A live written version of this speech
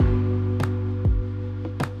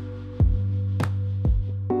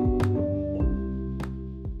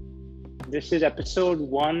This is episode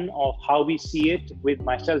 1 of How We See It with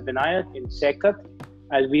myself, Vinayak, in SECUT.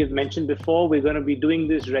 As we have mentioned before, we're going to be doing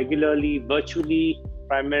this regularly, virtually,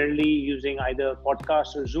 primarily using either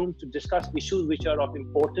podcast or Zoom to discuss issues which are of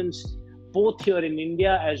importance, both here in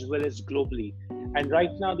India as well as globally. And right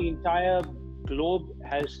now, the entire globe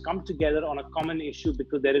has come together on a common issue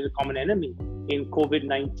because there is a common enemy in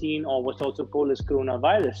COVID-19, or what's also called as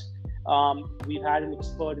coronavirus. We've had an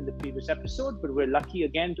expert in the previous episode, but we're lucky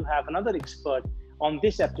again to have another expert on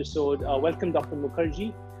this episode. Welcome, Dr.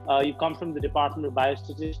 Mukherjee. You come from the Department of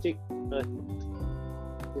Biostatistics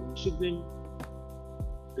in Michigan.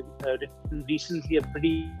 Recently, a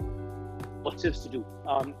pretty lots to do,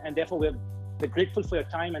 and therefore we're grateful for your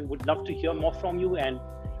time and would love to hear more from you. And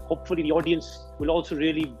hopefully, the audience will also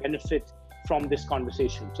really benefit from this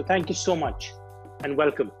conversation. So, thank you so much, and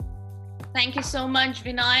welcome. Thank you so much,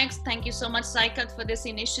 Vinayak. Thank you so much, SECUT, for this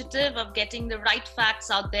initiative of getting the right facts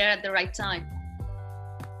out there at the right time.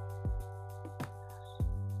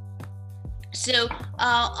 So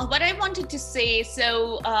what I wanted to say,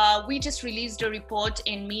 we just released a report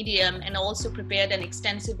in Medium and also prepared an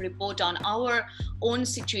extensive report on our own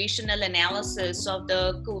situational analysis of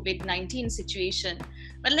the COVID-19 situation.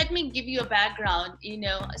 But let me give you a background,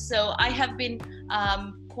 so I have been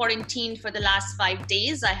quarantined for the last 5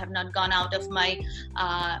 days. I have not gone out of my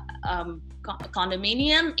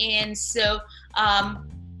condominium. And so,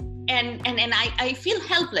 and I feel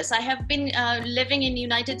helpless. I have been living in the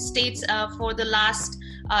United States for the last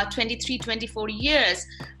 23, 24 years,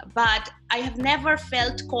 but I have never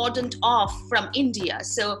felt cordoned off from India.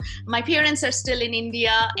 So my parents are still in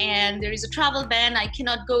India and there is a travel ban. I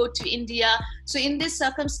cannot go to India. So in these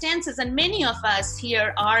circumstances, and many of us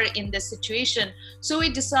here are in this situation, so we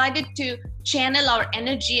decided to channel our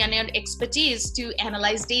energy and our expertise to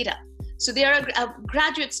analyze data. So there are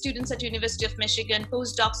graduate students at University of Michigan,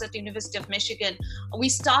 postdocs at University of Michigan. We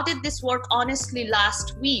started this work honestly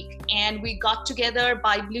last week, and we got together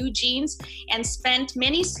by BlueJeans and spent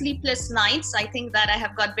many sleepless nights. I think that I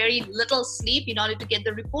have got very little sleep in order to get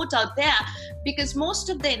the report out there, because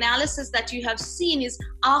most of the analysis that you have seen is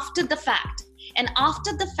after the fact. And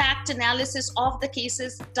after the fact analysis of the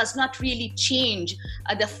cases does not really change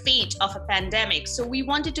the fate of a pandemic. So we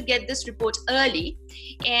wanted to get this report early,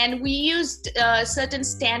 and we used certain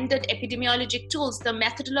standard epidemiologic tools. The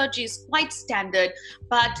methodology is quite standard,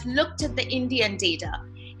 but looked at the Indian data.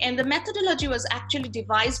 And the methodology was actually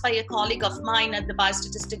devised by a colleague of mine at the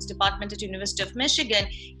Biostatistics Department at University of Michigan.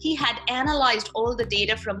 He had analyzed all the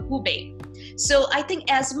data from Hubei. So I think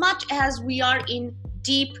as much as we are in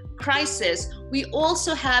deep crisis, we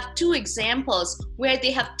also have 2 examples where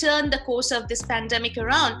they have turned the course of this pandemic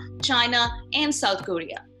around: China and South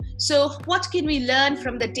Korea. So what can we learn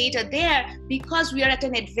from the data there? Because we are at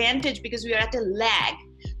an advantage, because we are at a lag.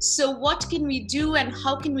 So what can we do and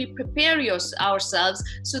how can we prepare ourselves?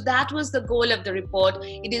 So that was the goal of the report.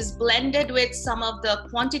 It is blended with some of the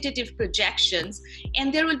quantitative projections,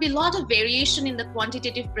 and there will be a lot of variation in the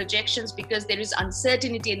quantitative projections because there is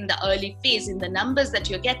uncertainty in the early phase in the numbers that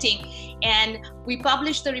you're getting. And we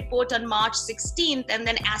published the report on March 16th, and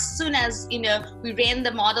then as soon as we ran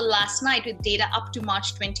the model last night with data up to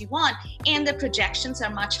March 21, and the projections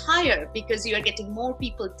are much higher because you are getting more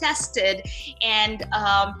people tested, and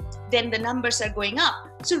then the numbers are going up.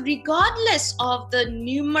 So regardless of the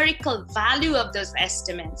numerical value of those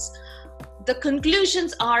estimates, the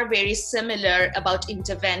conclusions are very similar about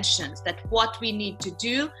interventions, that what we need to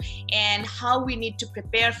do and how we need to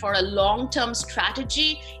prepare for a long-term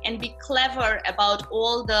strategy and be clever about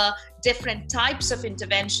all the different types of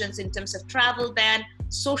interventions in terms of travel ban,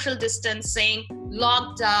 social distancing,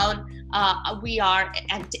 lockdown. We are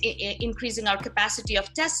increasing our capacity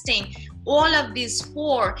of testing. All of these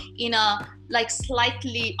 4 in a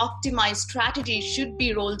slightly optimized strategy should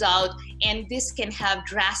be rolled out, and this can have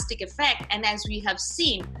drastic effect. And as we have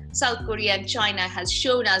seen, South Korea and China has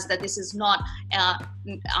shown us that this is not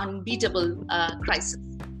an unbeatable crisis,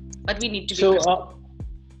 but we need to be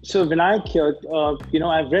So Vinayak,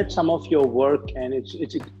 I've read some of your work, and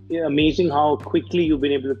it's amazing how quickly you've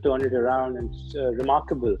been able to turn it around, and it's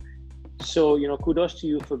remarkable. So, kudos to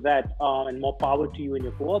you for that, and more power to you and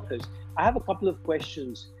your co-authors. I have a couple of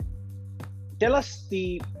questions. Tell us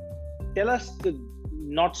the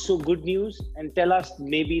not so good news, and tell us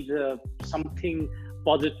maybe something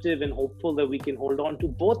positive and hopeful that we can hold on to,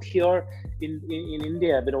 both here in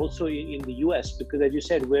India, but also in the US, because as you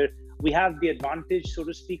said, we have the advantage, so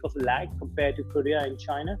to speak, of lag compared to Korea and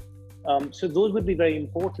China. So those would be very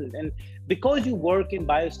important. And because you work in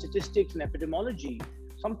biostatistics and epidemiology,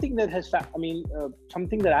 something that has,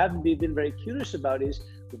 something that I've been very curious about is,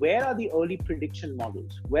 where are the early prediction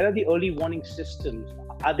models? Where are the early warning systems?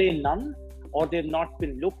 Are there none, or they've not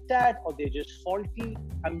been looked at, or they're just faulty?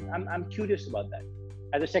 I'm curious about that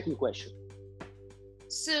as a second question.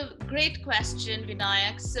 So great question,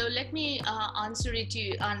 Vinayak. So let me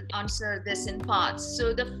answer this in parts.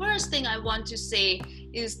 So the first thing I want to say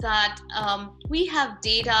is that we have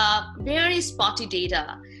data, very spotty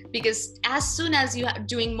data, because as soon as you are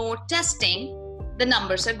doing more testing, the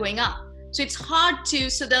numbers are going up. So it's hard to,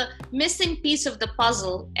 so the missing piece of the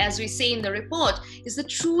puzzle, as we say in the report, is the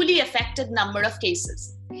truly affected number of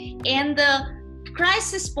cases. And the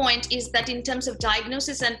crisis point is that in terms of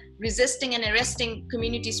diagnosis and resisting and arresting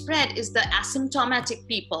community spread is the asymptomatic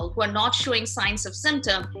people who are not showing signs of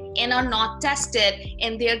symptom and are not tested,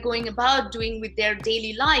 and they're going about doing with their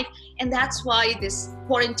daily life. And that's why this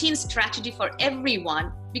quarantine strategy for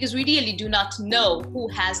everyone, because we really do not know who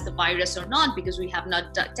has the virus or not, because we have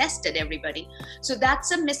not tested everybody. So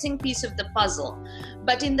that's a missing piece of the puzzle.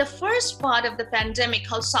 But in the first part of the pandemic,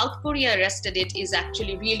 how South Korea arrested it is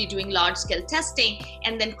actually really doing large-scale testing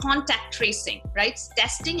and then contact tracing, right?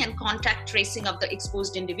 Testing and contact tracing of the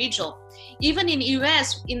exposed individual. Even in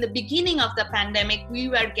US, in the beginning of the pandemic, we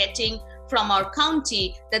were getting from our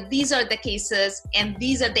county that these are the cases and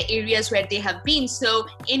these are the areas where they have been, so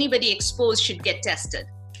anybody exposed should get tested.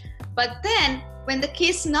 But then when the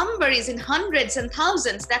case number is in hundreds and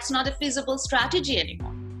thousands, that's not a feasible strategy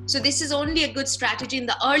anymore. So this is only a good strategy in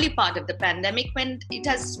the early part of the pandemic. When it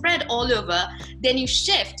has spread all over, then you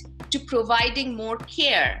shift to providing more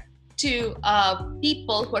care to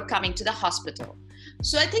people who are coming to the hospital.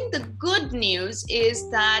 So I think the good news is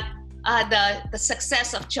that the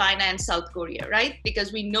success of China and South Korea, right?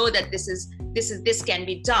 Because we know that this can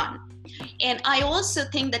be done. And I also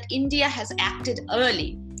think that India has acted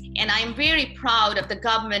early. And I'm very proud of the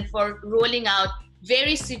government for rolling out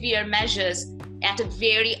very severe measures at a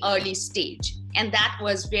very early stage. And that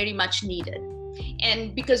was very much needed.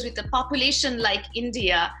 And because with a population like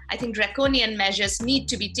India, I think draconian measures need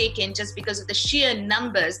to be taken just because of the sheer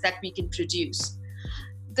numbers that we can produce.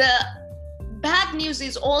 The bad news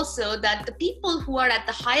is also that the people who are at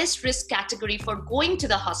the highest risk category for going to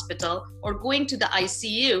the hospital or going to the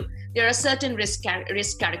ICU, there are certain risk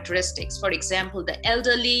characteristics. For example, the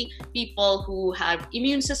elderly, people who have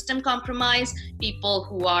immune system compromise, people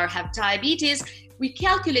who have diabetes. We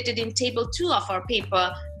calculated in table 2 of our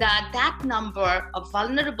paper that number of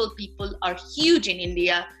vulnerable people are huge in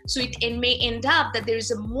India. So it may end up that there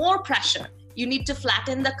is more pressure. You need to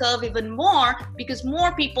flatten the curve even more because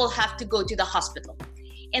more people have to go to the hospital.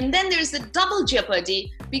 And then there's the double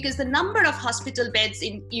jeopardy because the number of hospital beds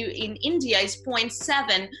in India is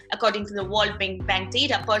 0.7 according to the World Bank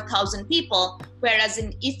data per 1,000 people, whereas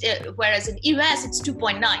in US it's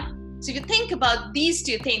 2.9. So if you think about these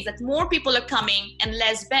two things, that more people are coming and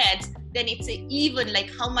less beds, then it's even like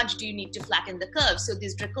how much do you need to flatten the curve? So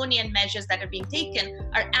these draconian measures that are being taken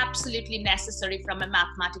are absolutely necessary from a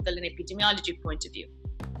mathematical and epidemiology point of view.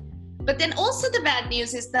 But then also the bad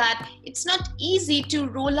news is that it's not easy to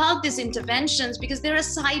roll out these interventions because there are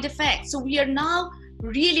side effects. So we are now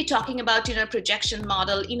really talking about in our projection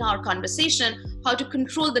model, in our conversation, how to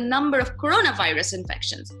control the number of coronavirus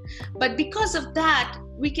infections. But because of that,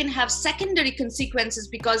 we can have secondary consequences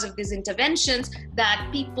because of these interventions, that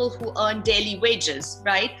people who earn daily wages,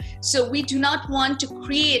 right? So we do not want to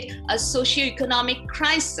create a socioeconomic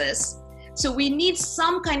crisis. So we need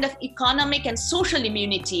some kind of economic and social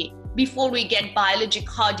immunity before we get biologic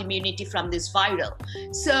herd immunity from this virus.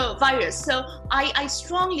 So I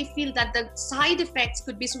strongly feel that the side effects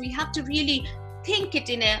could be, so we have to really think it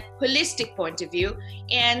in a holistic point of view,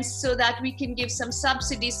 and so that we can give some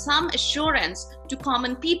subsidies, some assurance to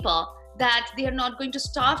common people that they are not going to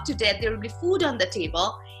starve to death, there will be food on the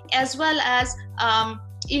table, as well as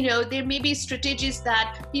there may be strategies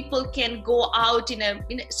that people can go out in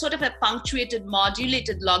a sort of a punctuated,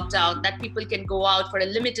 modulated lockdown, that people can go out for a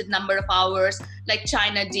limited number of hours, like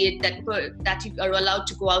China did, that you are allowed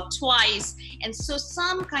to go out twice. And so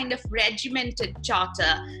some kind of regimented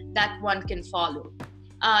charter that one can follow.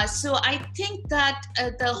 So I think that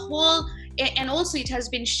the whole, and also it has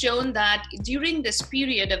been shown that during this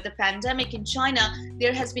period of the pandemic in China,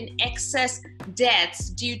 there has been excess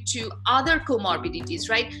deaths due to other comorbidities,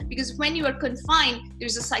 right? Because when you are confined,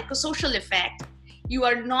 there's a psychosocial effect. You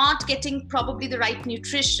are not getting probably the right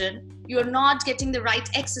nutrition. You are not getting the right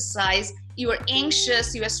exercise. you are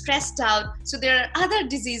anxious, you are stressed out. So there are other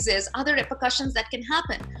diseases, other repercussions that can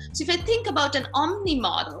happen. So if I think about an omni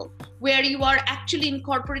model where you are actually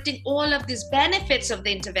incorporating all of these benefits of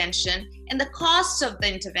the intervention and the costs of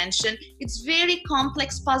the intervention, it's very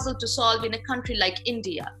complex puzzle to solve in a country like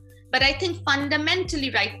India. But I think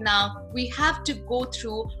fundamentally right now, we have to go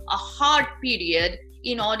through a hard period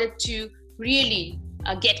in order to really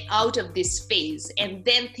get out of this phase and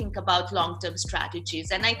then think about long-term strategies.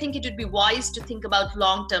 And I think it would be wise to think about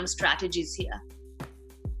long-term strategies here.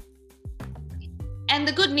 And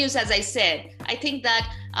the good news, as I said, I think that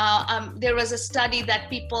there was a study that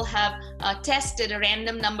people have tested a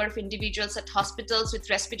random number of individuals at hospitals with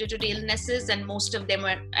respiratory illnesses, and most of them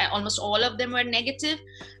were, almost all of them were negative.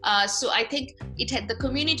 So I think it had the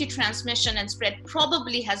community transmission and spread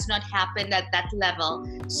probably has not happened at that level.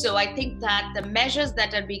 So I think that the measures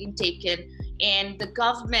that are being taken and the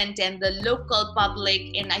government and the local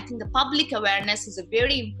public, and I think the public awareness is a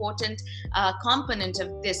very important component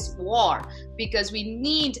of this war, because we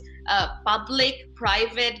need public,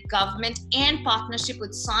 private, government, and partnership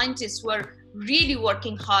with scientists who are really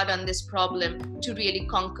working hard on this problem to really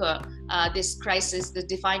conquer this crisis, the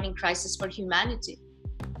defining crisis for humanity.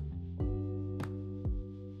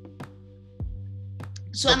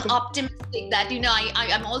 So I'm optimistic that,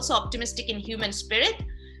 I'm also optimistic in human spirit.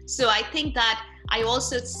 So I think that I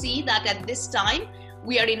also see that at this time,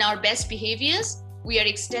 we are in our best behaviors. We are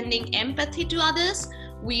extending empathy to others.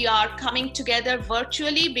 We are coming together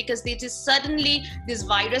virtually because it is suddenly this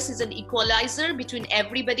virus is an equalizer between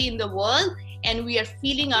everybody in the world, and we are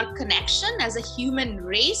feeling our connection as a human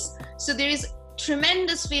race. So there is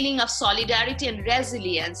tremendous feeling of solidarity and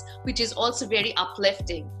resilience, which is also very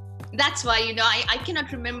uplifting. That's why, I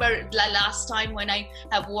cannot remember the last time when I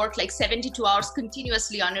have worked like 72 hours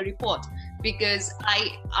continuously on a report, because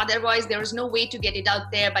otherwise there was no way to get it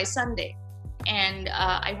out there by Sunday. And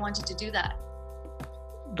I wanted to do that.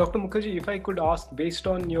 Dr. Mukherjee, if I could ask, based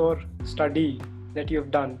on your study that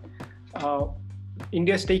you've done,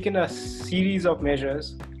 India's taken a series of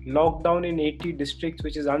measures, lockdown in 80 districts,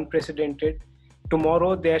 which is unprecedented.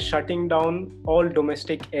 Tomorrow, they're shutting down all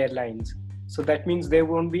domestic airlines. So that means there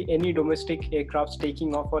won't be any domestic aircrafts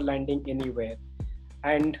taking off or landing anywhere.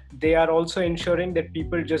 And they are also ensuring that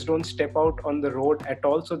people just don't step out on the road at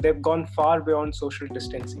all. So they've gone far beyond social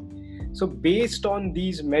distancing. So based on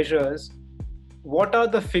these measures, what are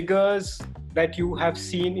the figures that you have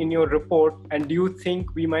seen in your report? And do you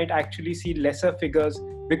think we might actually see lesser figures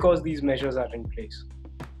because these measures are in place?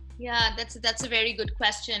 Yeah, that's a very good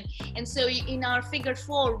question. And so in our figure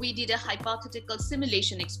 4, we did a hypothetical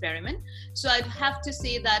simulation experiment. So I'd have to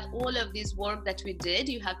say that all of this work that we did,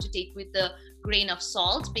 you have to take with a grain of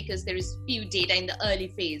salt, because there is few data in the early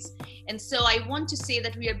phase. And so I want to say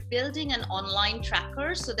that we are building an online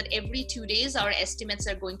tracker so that every 2 days our estimates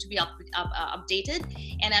are going to be updated.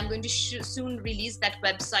 And I'm going to soon release that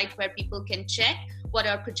website where people can check what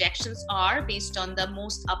our projections are based on the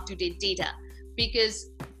most up-to-date data,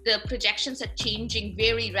 because the projections are changing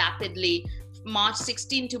very rapidly. March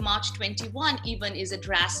 16 to March 21 even is a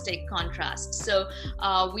drastic contrast. So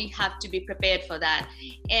we have to be prepared for that.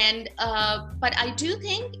 And but I do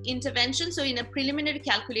think intervention, so in a preliminary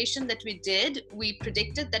calculation that we did, we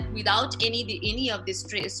predicted that without any of these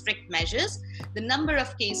strict measures, the number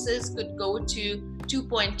of cases could go to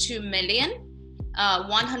 2.2 million.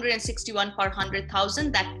 161 per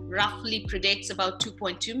 100,000, that roughly predicts about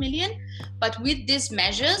 2.2 million. But with these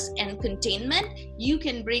measures and containment, you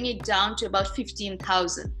can bring it down to about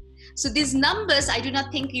 15,000. So these numbers, I do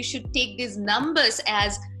not think you should take these numbers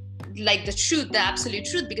as like the truth, the absolute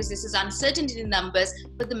truth, because this is uncertainty in numbers,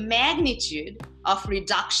 but the magnitude of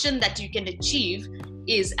reduction that you can achieve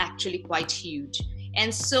is actually quite huge.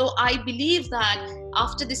 And so I believe that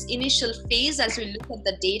after this initial phase, as we look at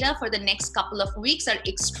the data for the next couple of weeks, are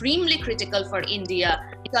extremely critical for India.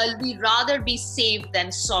 So we'd rather be safe than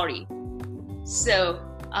sorry. So,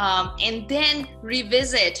 and then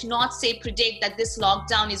revisit, not say predict that this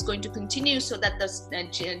lockdown is going to continue so that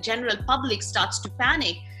the general public starts to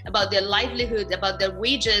panic about their livelihood, about their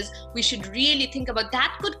wages. We should really think about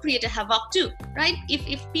that. Could create a havoc too, right?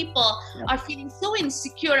 If people are feeling so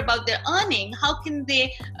insecure about their earning, how can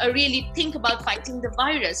they really think about fighting the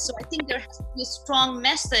virus? So I think there has to be a strong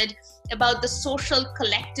message about the social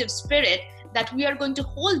collective spirit that we are going to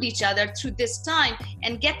hold each other through this time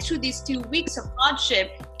and get through these 2 weeks of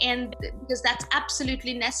hardship, and because that's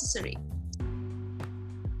absolutely necessary.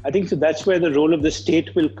 I think so. That's where the role of the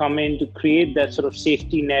state will come in to create that sort of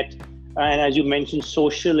safety net, and as you mentioned,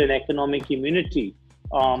 social and economic immunity,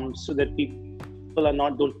 so that people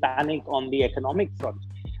don't panic on the economic front.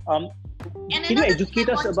 And can you another educate thing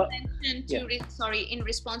I us want about? to mention in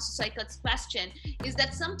response to Saikat's question, is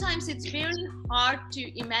that sometimes it's very hard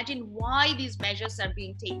to imagine why these measures are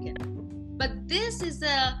being taken. But this is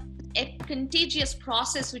a contagious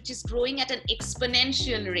process which is growing at an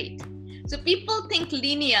exponential rate. So people think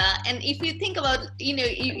linear, and if you think about,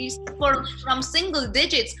 from single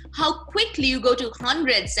digits, how quickly you go to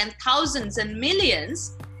hundreds and thousands and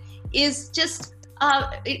millions is just,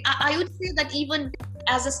 I would say that even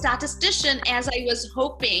as a statistician, as I was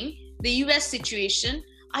hoping the US situation,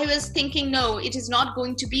 I was thinking, no, it is not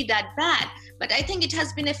going to be that bad. But I think it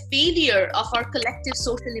has been a failure of our collective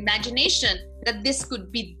social imagination that this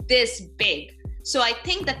could be this big. So I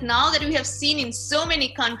think that now that we have seen in so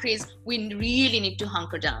many countries, we really need to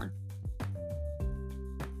hunker down.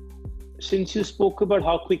 Since you spoke about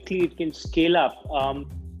how quickly it can scale up,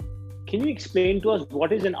 can you explain to us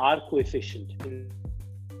what is an R coefficient in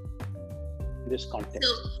this context?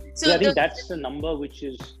 So I think that's the number which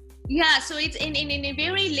is... Yeah, so it's in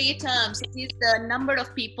very lay terms, it is the number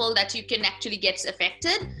of people that you can actually get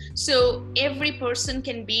affected. So every person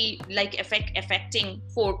can be like affecting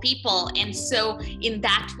 4 people. And so in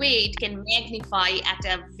that way, it can magnify at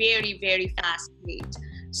a very, very fast rate.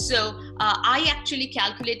 So I actually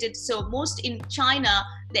calculated, so most in China,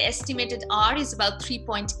 the estimated R is about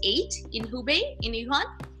 3.8 in Hubei, in Wuhan,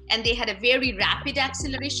 and they had a very rapid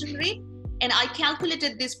acceleration rate. And I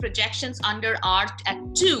calculated these projections under R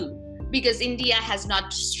at 2 because India has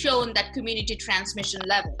not shown that community transmission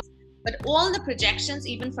levels. But all the projections,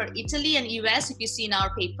 even for Italy and US, if you see in our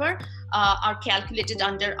paper, are calculated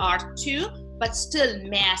under R2, but still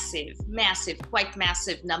massive, quite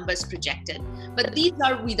massive numbers projected. But these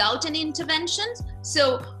are without any interventions.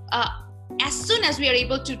 So as soon as we are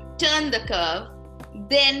able to turn the curve,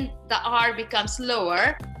 then the R becomes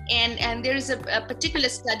lower. And there is a particular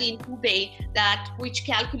study in Hubei which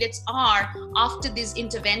calculates R after these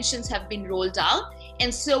interventions have been rolled out.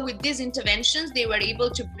 And so with these interventions, they were able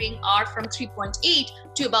to bring R from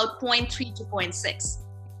 3.8 to about 0.3 to 0.6.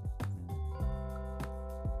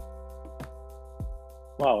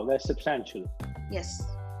 Wow, that's substantial. Yes.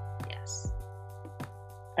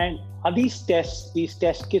 And are these test kits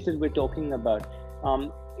that we're talking about,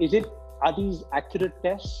 are these accurate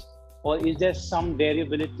tests? Or is there some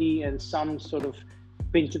variability and some sort of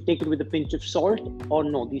take it with a pinch of salt? Or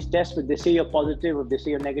no, these tests, if they say you're positive or if they say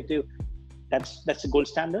you're negative, that's the gold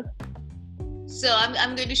standard? So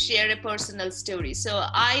I'm going to share a personal story. So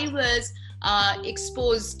I was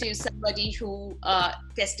exposed to somebody who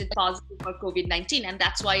tested positive for COVID-19, and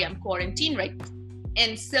that's why I'm quarantined right now.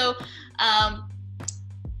 And so I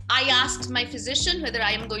asked my physician whether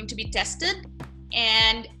I am going to be tested,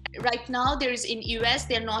 and right now in US,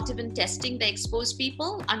 they're not even testing the exposed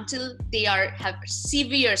people until they have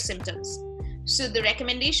severe symptoms. So the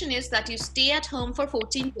recommendation is that you stay at home for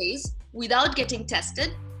 14 days without getting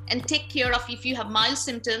tested and take care of, if you have mild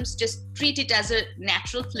symptoms, just treat it as a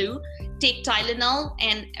natural flu. Take Tylenol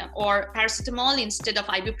or paracetamol instead of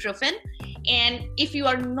ibuprofen. And if you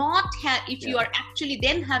are you are actually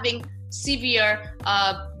then having severe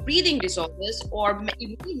breathing disorders or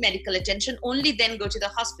you need medical attention, only then go to the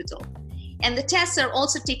hospital. And the tests are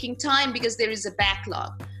also taking time because there is a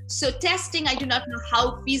backlog. So testing, I do not know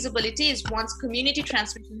how feasible it is once community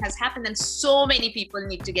transmission has happened and so many people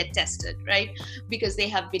need to get tested, right? Because they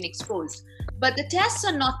have been exposed. But the tests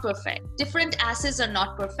are not perfect. Different assays are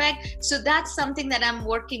not perfect. So that's something that I'm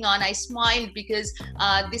working on. I smiled because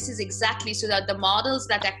this is exactly so that the models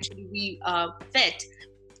that actually we fit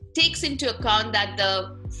takes into account that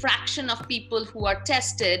the fraction of people who are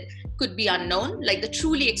tested could be unknown, like the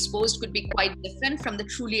truly exposed could be quite different from the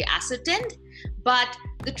truly ascertained, but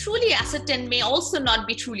the truly ascertained may also not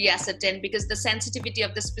be truly ascertained because the sensitivity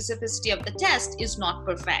of the specificity of the test is not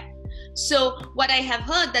perfect. So what I have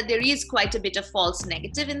heard that there is quite a bit of false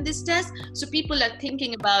negative in this test. So people are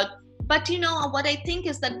thinking about, but what I think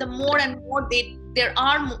is that the more and more there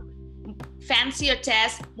are fancier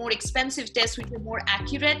tests, more expensive tests which are more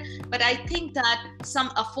accurate, but I think that some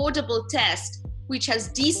affordable test which has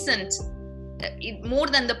decent, more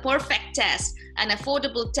than the perfect test, an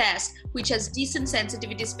affordable test which has decent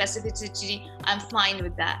sensitivity, specificity, I'm fine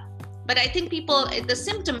with that. But I think the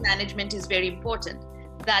symptom management is very important,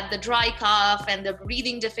 that the dry cough and the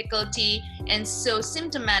breathing difficulty, and so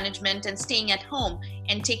symptom management and staying at home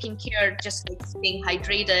and taking care, just like staying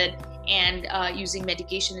hydrated and using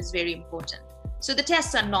medication is very important. So the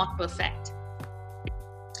tests are not perfect.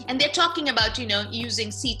 And they're talking about,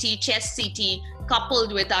 using CT, chest CT,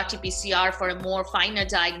 coupled with RT-PCR for a more finer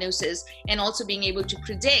diagnosis, and also being able to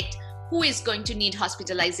predict who is going to need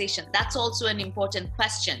hospitalization. That's also an important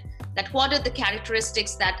question, that what are the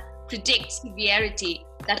characteristics that predict severity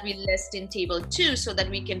that we list in table 2, so that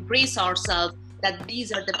we can brace ourselves that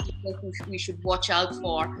these are the people who we should watch out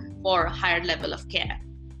for a higher level of care.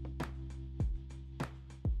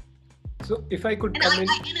 So if I could and I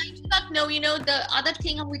do not know, the other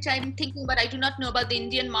thing of which I'm thinking about, I do not know about the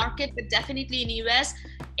Indian market, but definitely in US,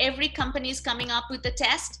 every company is coming up with a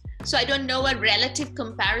test. So I don't know a relative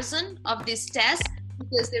comparison of this test,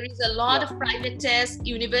 because there is a lot of private tests,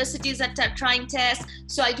 universities that are trying tests.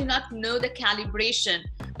 So I do not know the calibration.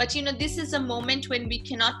 But this is a moment when we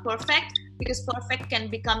cannot perfect, because perfect can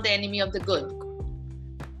become the enemy of the good.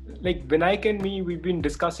 Like Vinayak and me, we've been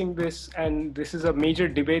discussing this, and this is a major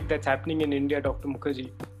debate that's happening in India, Dr.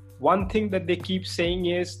 Mukherjee. One thing that they keep saying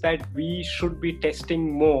is that we should be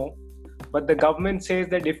testing more, but the government says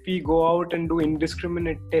that if we go out and do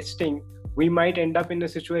indiscriminate testing, we might end up in a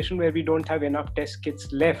situation where we don't have enough test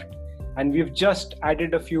kits left. And we've just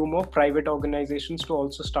added a few more private organizations to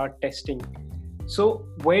also start testing. So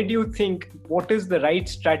where do you think, what is the right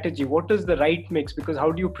strategy? What is the right mix? Because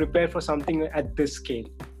how do you prepare for something at this scale?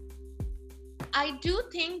 I do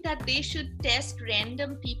think that they should test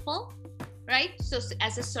random people, right? So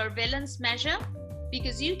as a surveillance measure,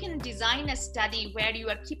 because you can design a study where you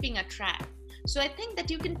are keeping a track. So I think that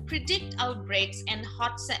you can predict outbreaks and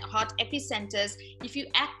hot epicenters if you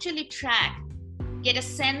actually get a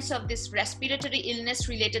sense of this respiratory illness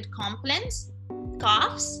related complaints,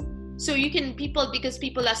 coughs. So you can because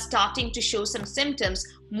people are starting to show some symptoms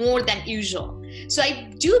more than usual. So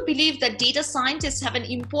I do believe that data scientists have an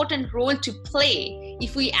important role to play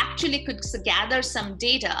if we actually could gather some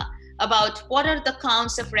data about what are the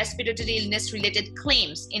counts of respiratory illness related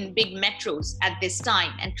claims in big metros at this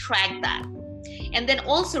time and track that. And then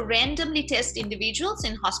also randomly test individuals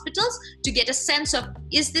in hospitals to get a sense of,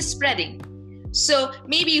 is this spreading? So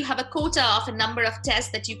maybe you have a quota of a number of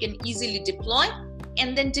tests that you can easily deploy,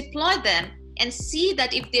 and then deploy them and see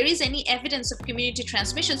that if there is any evidence of community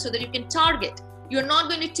transmission, so that you can target. You're not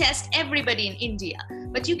going to test everybody in India,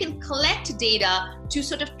 but you can collect data to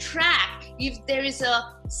sort of track if there is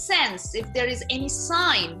a sense, if there is any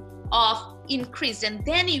sign of increase, and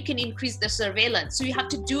then you can increase the surveillance. So you have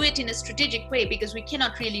to do it in a strategic way, because we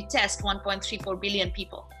cannot really test 1.34 billion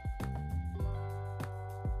people.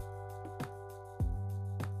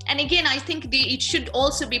 And again, I think it should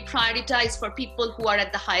also be prioritized for people who are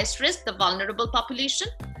at the highest risk, the vulnerable population.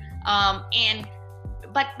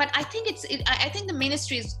 But I think I think the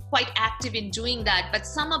ministry is quite active in doing that. But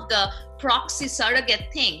some of the proxy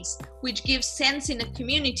surrogate things, which give sense in a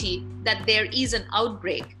community that there is an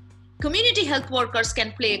outbreak, community health workers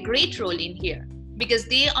can play a great role in here, because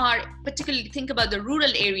they are, particularly think about the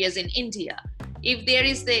rural areas in India. If there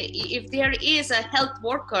is a health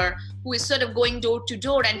worker who is sort of going door to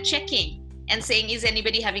door and checking and saying, is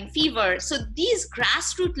anybody having fever? So these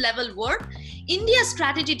grassroots level work, India's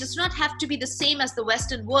strategy does not have to be the same as the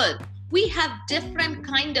Western world. We have different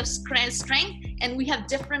kind of strength, and we have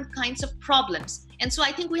different kinds of problems. And so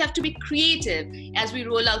I think we have to be creative as we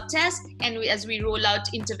roll out tests and as we roll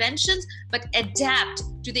out interventions, but adapt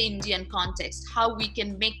to the Indian context, how we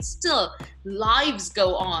can make still lives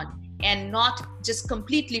go on and not just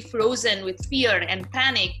completely frozen with fear and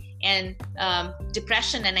panic and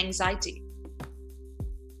depression and anxiety.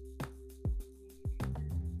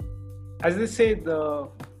 As they say, the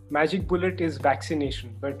magic bullet is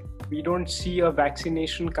vaccination, but we don't see a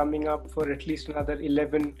vaccination coming up for at least another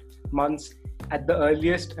 11 months at the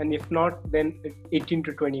earliest, and if not, then 18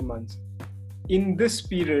 to 20 months. In this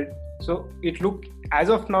period, so as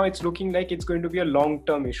of now, it's looking like it's going to be a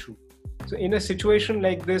long-term issue. So in a situation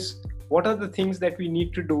like this, what are the things that we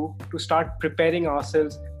need to do to start preparing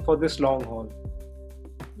ourselves for this long haul?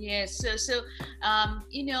 Yes,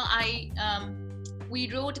 we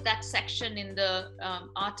wrote that section in the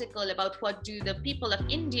article about what do the people of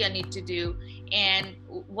India need to do and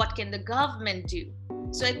what can the government do.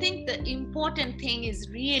 So I think the important thing is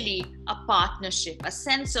really a partnership, a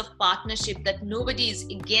sense of partnership, that nobody is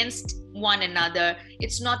against one another.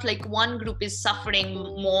 It's not like one group is suffering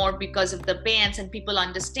more because of the bans, and people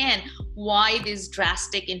understand why these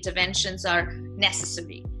drastic interventions are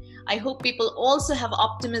necessary. I hope people also have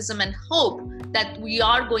optimism and hope that we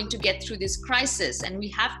are going to get through this crisis, and we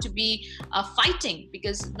have to be fighting,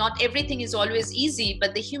 because not everything is always easy,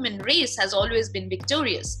 but the human race has always been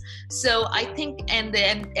victorious. So I think, and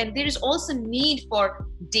there is also need for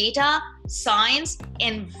data, science,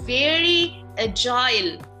 and very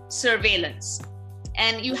agile surveillance.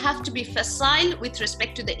 And you have to be facile with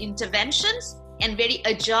respect to the interventions and very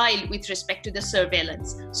agile with respect to the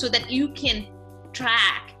surveillance, so that you can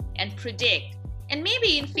track and predict. And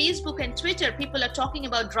maybe in Facebook and Twitter, people are talking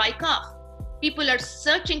about dry cough. people are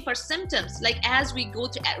searching for symptoms, like as we go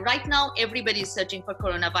through, right now, everybody is searching for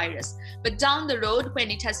coronavirus. But down the road, when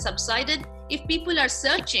it has subsided, if people are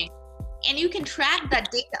searching, and you can track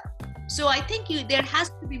that data. So I think there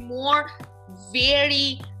has to be more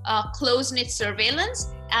very close-knit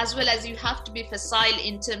surveillance, as well as you have to be facile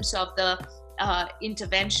in terms of the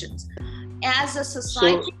interventions. As a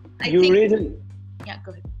society, yeah,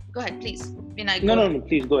 go ahead, please. Vinay, no,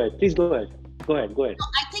 please go ahead. Go ahead.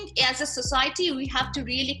 I think as a society, we have to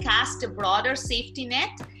really cast a broader safety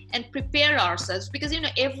net and prepare ourselves, because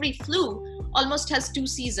every flu almost has 2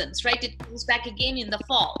 seasons, right? It comes back again in the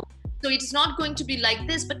fall. So it's not going to be like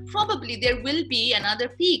this, but probably there will be another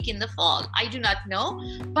peak in the fall. I do not know,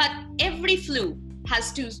 but every flu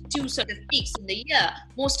has two sort of peaks in the year,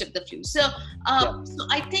 most of the flu. So so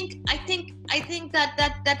I think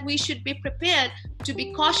that we should be prepared to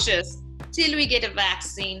be cautious till we get a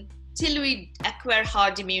vaccine, till we acquire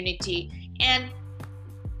herd immunity, and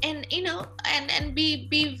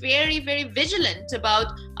be very, very vigilant about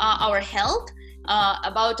our health,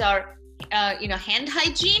 about our hand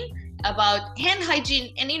hygiene,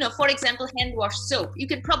 and for example, hand wash soap. You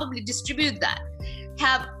can probably distribute that,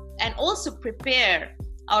 and also prepare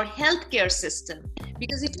our healthcare system,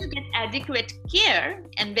 because if you get adequate care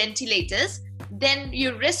and ventilators, then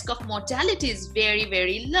your risk of mortality is very,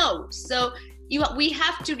 very low. So we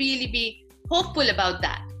have to really be hopeful about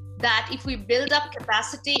that if we build up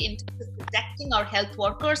capacity in terms of protecting our health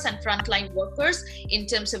workers and frontline workers in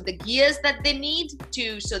terms of the gears that they need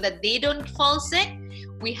so that they don't fall sick,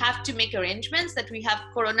 we have to make arrangements that we have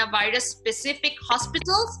coronavirus specific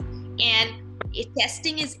hospitals, and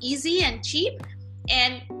testing is easy and cheap,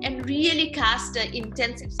 and really cast an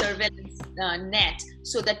intensive surveillance net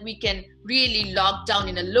so that we can really lock down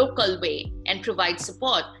in a local way and provide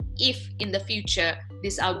support if in the future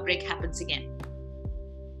this outbreak happens again.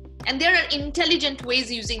 And there are intelligent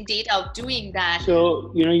ways using data of doing that.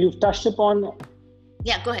 So, you've touched upon...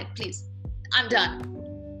 Yeah, go ahead, please. I'm done.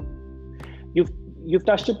 You've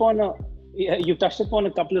touched upon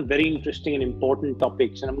a couple of very interesting and important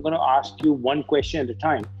topics, and I'm going to ask you one question at a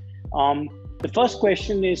time. The first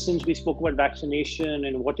question is, since we spoke about vaccination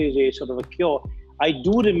and what is a sort of a cure, I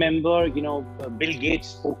do remember, Bill Gates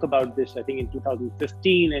spoke about this, I think in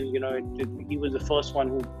 2015, and he was the first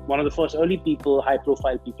one of the first early people,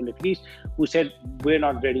 high-profile people at least, who said we're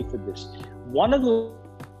not ready for this. One of the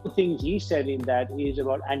things he said in that is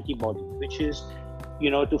about antibodies, which is,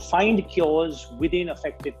 to find cures within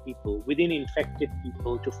affected people, within infected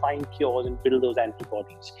people, to find cures and build those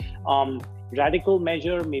antibodies. Radical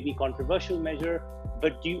measure, maybe controversial measure,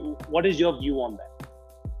 but what is your view on that?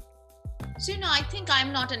 So, I think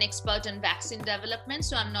I'm not an expert in vaccine development,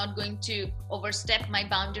 so I'm not going to overstep my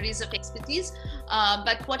boundaries of expertise.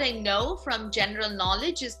 But what I know from general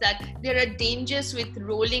knowledge is that there are dangers with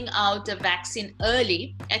rolling out a vaccine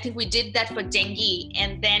early. I think we did that for dengue,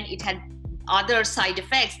 and then it had other side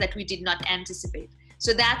effects that we did not anticipate.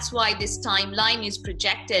 So that's why this timeline is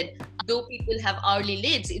projected. Though people have early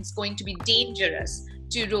leads, it's going to be dangerous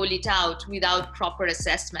to roll it out without proper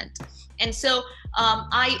assessment. And so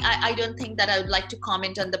I don't think that I would like to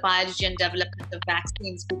comment on the biology and development of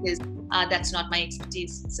vaccines, because that's not my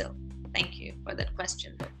expertise. So thank you for that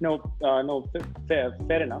question. No, fair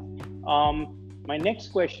enough. My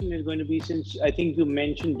next question is going to be, since I think you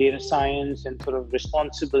mentioned data science and sort of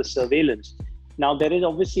responsible surveillance. Now, there is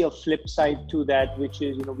obviously a flip side to that, which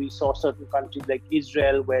is, we saw certain countries like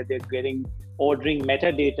Israel where they're ordering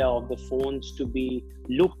metadata of the phones to be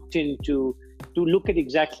looked into, to look at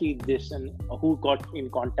exactly this and who got in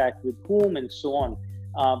contact with whom and so on.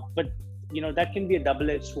 But, that can be a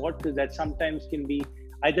double-edged sword, because that sometimes can be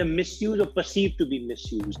either misused or perceived to be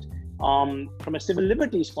misused. From a civil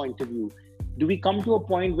liberties point of view, do we come to a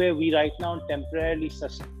point where we right now temporarily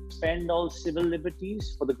suspend all civil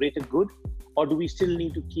liberties for the greater good, or do we still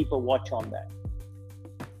need to keep a watch on that?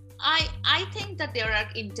 I think that there are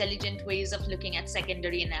intelligent ways of looking at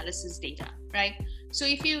secondary analysis data, right? So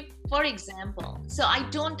if you, for example, so I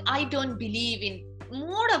don't believe in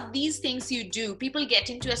more of these things you do, people get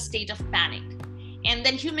into a state of panic, and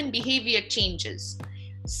then human behavior changes.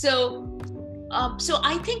 So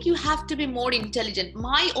I think you have to be more intelligent.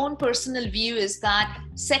 My own personal view is that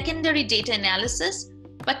secondary data analysis,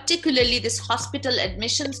 particularly this hospital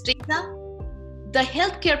admissions data, the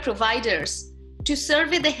healthcare providers, to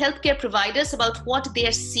survey the healthcare providers about what they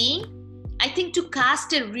are seeing, I think to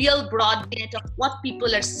cast a real broad net of what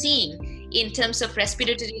people are seeing in terms of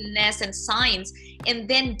respiratory illness and signs, and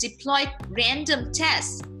then deploy random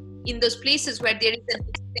tests in those places where there is an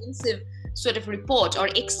extensive sort of report or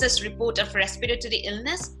excess report of respiratory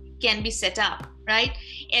illness, can be set up, right?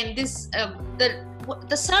 And this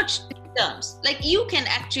the search terms, like you can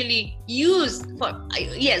actually use for,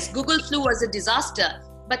 yes, Google flu was a disaster,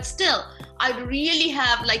 but still I'd really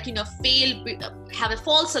have have a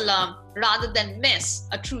false alarm rather than miss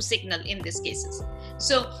a true signal in these cases.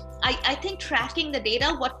 So I think tracking the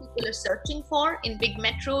data, what people are searching for in big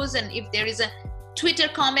metros, and if there is a Twitter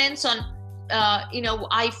comments on,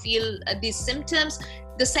 I feel these symptoms,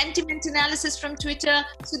 the sentiment analysis from Twitter.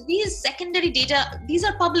 So these secondary data, these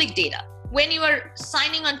are public data. When you are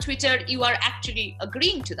signing on Twitter, you are actually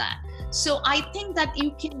agreeing to that. So I think that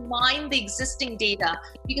you can mine the existing data,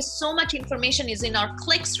 because so much information is in our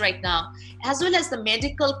clicks right now, as well as the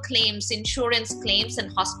medical claims, insurance claims,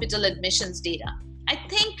 and hospital admissions data. I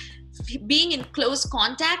think being in close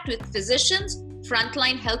contact with physicians,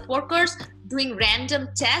 frontline health workers, doing random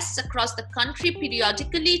tests across the country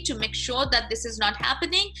periodically to make sure that this is not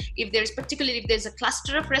happening, particularly if there's a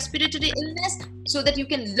cluster of respiratory illness, so that you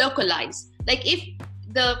can localize. Like if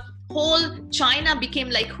the whole China became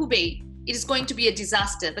like Hubei, it is going to be a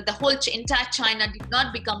disaster, but the whole entire China did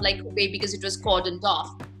not become like Hubei because it was cordoned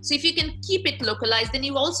off. So if you can keep it localized, then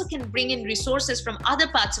you also can bring in resources from other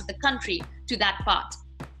parts of the country to that part,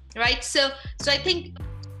 right? So I think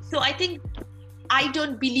I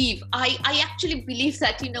don't believe, I actually believe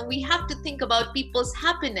that, we have to think about people's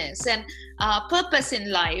happiness and purpose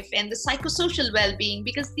in life and the psychosocial well-being,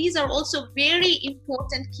 because these are also very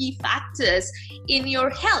important key factors in your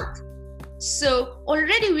health. So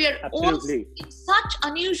already we are all in such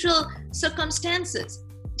unusual circumstances.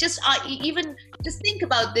 Just think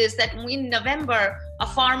about this, that in November, a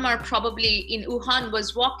farmer probably in Wuhan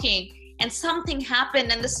was walking and something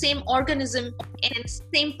happened, and the same organism and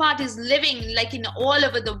same part is living like in all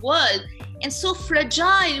over the world, and so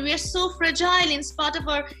fragile. We are so fragile in spite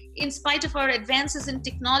of our advances in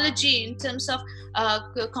technology, in terms of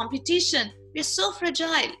competition. We're so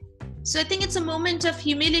fragile. So I think it's a moment of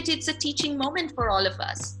humility. It's a teaching moment for all of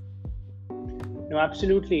us. No,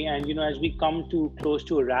 absolutely. And as we come close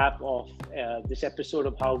to a wrap of this episode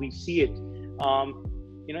of How We See It,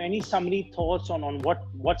 any summary thoughts on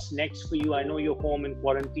what's next for you? I know you're home in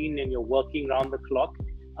quarantine and you're working around the clock.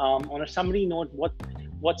 On a summary note,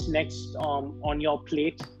 what's next on your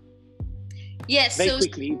plate? Yes. Very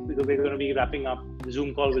quickly, because we're going to be wrapping up. The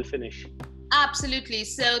Zoom call will finish. Absolutely.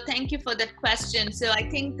 So thank you for that question. So I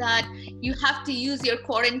think that you have to use your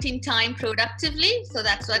quarantine time productively. So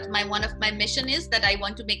that's what one of my mission is, that I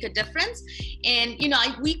want to make a difference. And,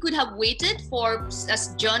 we could have waited for a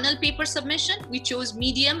journal paper submission. We chose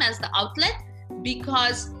Medium as the outlet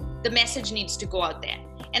because the message needs to go out there.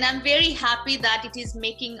 And I'm very happy that it is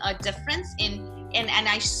making a difference and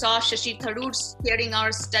I saw Shashi Tharoor sharing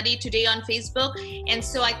our study today on Facebook. And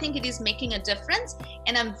so I think it is making a difference.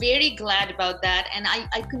 And I'm very glad about that. And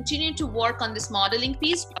I continue to work on this modeling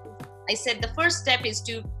piece. I said the first step is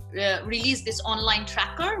to release this online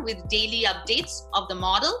tracker with daily updates of the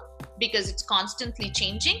model, because it's constantly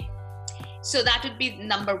changing. So that would be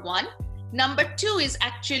number one. Number two is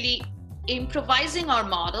actually improvising our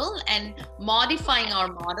model and modifying our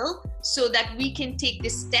model so that we can take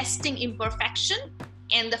this testing imperfection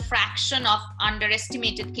and the fraction of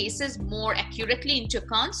underestimated cases more accurately into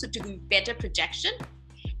account, so to do better projection.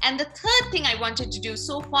 And the third thing I wanted to do,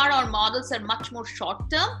 so far our models are much more short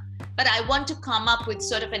term, but I want to come up with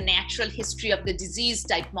sort of a natural history of the disease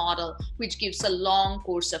type model, which gives a long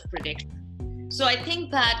course of prediction. So I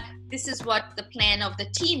think that this is what the plan of the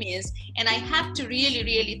team is. And I have to really,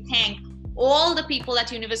 really thank all the people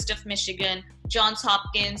at University of Michigan, Johns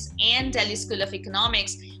Hopkins, and Delhi School of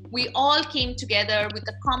Economics. We all came together with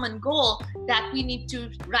the common goal that we need to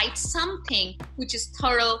write something which is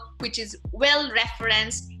thorough, which is well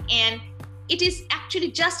referenced, and it is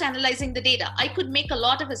actually just analyzing the data. I could make a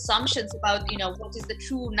lot of assumptions about, what is the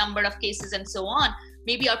true number of cases and so on.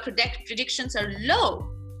 Maybe our predictions are low,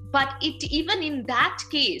 but even in that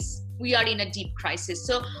case, we are in a deep crisis.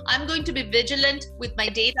 So I'm going to be vigilant with my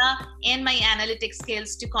data and my analytic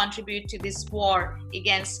skills to contribute to this war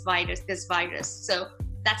against this virus. So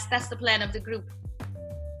that's the plan of the group.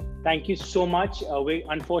 Thank you so much. We're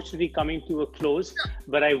unfortunately coming to a close,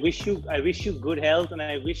 but I wish you good health, and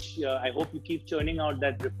I hope you keep churning out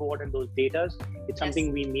that report and those data. It's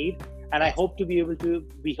something we need, and I hope to be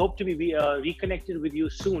reconnected with you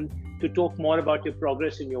soon to talk more about your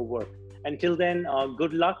progress in your work. Until then,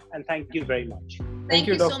 good luck, and thank you very much. Thank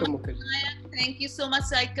you, Dr. so much, Mukherjee. Thank you so much,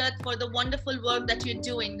 Saikat, for the wonderful work that you're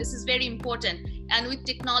doing. This is very important. And with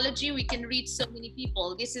technology, we can reach so many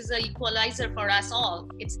people. This is an equalizer for us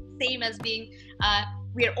all. It's the same as being,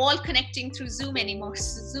 we're all connecting through Zoom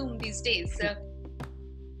these days. So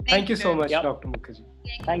Thank you so much, Yep. Dr. Mukherjee.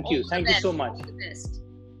 Thank you. All the Thank you best. so much. All the best.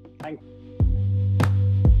 Thank you.